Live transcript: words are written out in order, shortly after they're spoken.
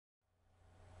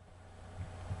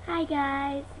Hi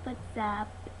guys, what's up?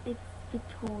 It's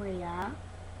Victoria,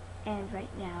 and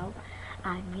right now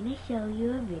I'm gonna show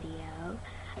you a video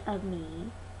of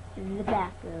me in the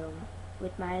bathroom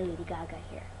with my Lady Gaga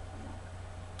here.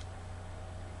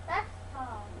 That's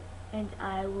tall. And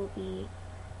I will be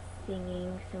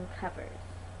singing some covers.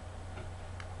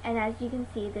 And as you can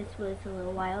see, this was a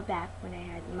little while back when I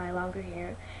had my longer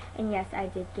hair. And yes, I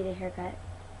did get a haircut.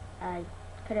 I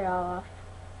cut it all off.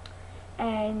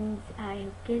 And I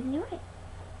hope you guys enjoy it.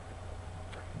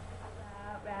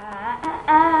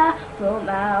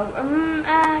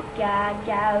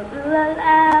 Gaga, la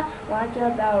la, want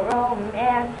about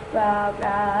romance, rah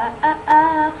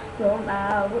rah,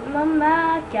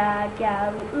 mama,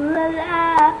 gaga, la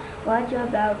la, want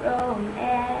about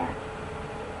romance.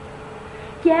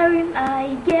 Gary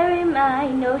my,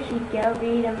 no she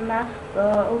carried in my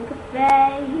broken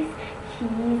face.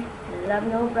 She's love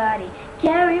nobody.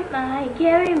 Carry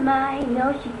my,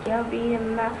 no she carried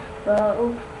in my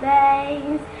broken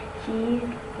face. She's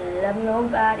love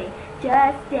nobody.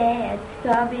 Just dance,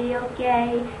 gonna be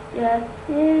okay. Just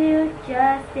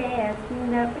dance,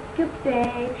 never could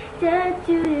be. Just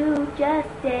dance,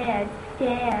 just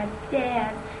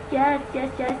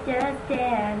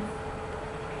dance.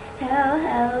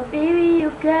 Hello, baby, you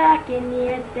cracking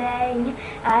your thing.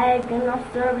 I've been on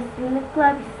service in the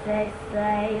club, you say.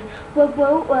 What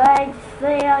you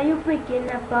say? Are you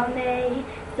breaking up on me?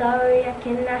 Sorry, I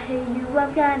cannot hear you,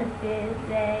 I'm kinda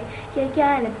busy. Get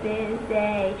kinda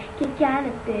busy.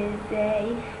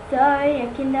 Sorry, I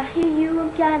cannot hear you,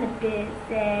 I'm kinda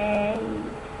busy.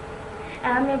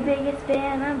 I'm your biggest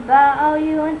fan, I'll follow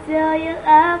you until you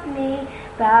love me.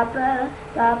 Paparazzi.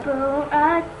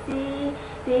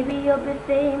 Baby, you'll be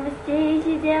famous, chase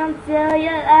you down till you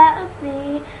love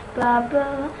me.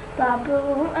 Paparazzi.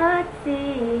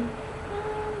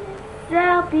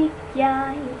 I'll be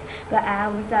young, but I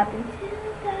won't stop until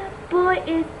that boy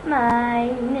is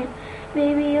mine.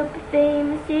 Baby, you'll be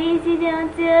famous, chase you down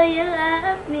till you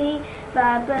love me.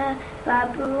 Paparazzi.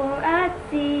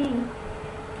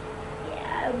 Yeah,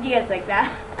 I hope you guys like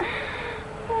that.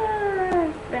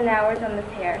 Spent hours on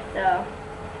this hair, so.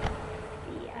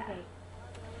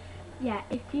 Yeah,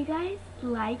 if you guys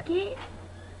like it,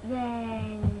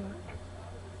 then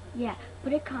yeah,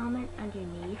 put a comment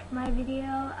underneath my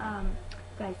video. If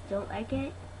you guys don't like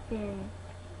it, then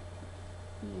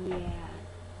yeah,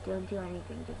 don't do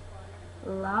anything. Just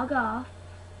log off,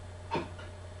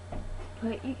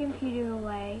 put your computer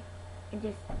away, and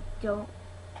just don't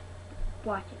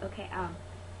watch it.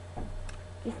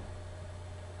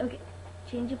 Okay,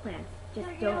 change your plans.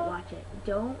 Just don't watch it.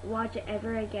 Don't watch it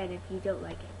ever again if you don't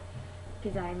like it.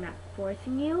 Because I'm not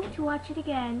forcing you to watch it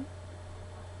again.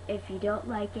 If you don't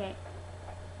like it,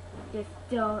 just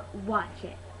don't watch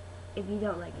it. If you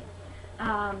don't like it.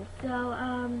 I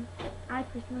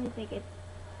personally think it's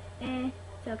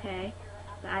okay.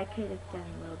 But I could have done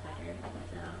a little better.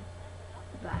 So,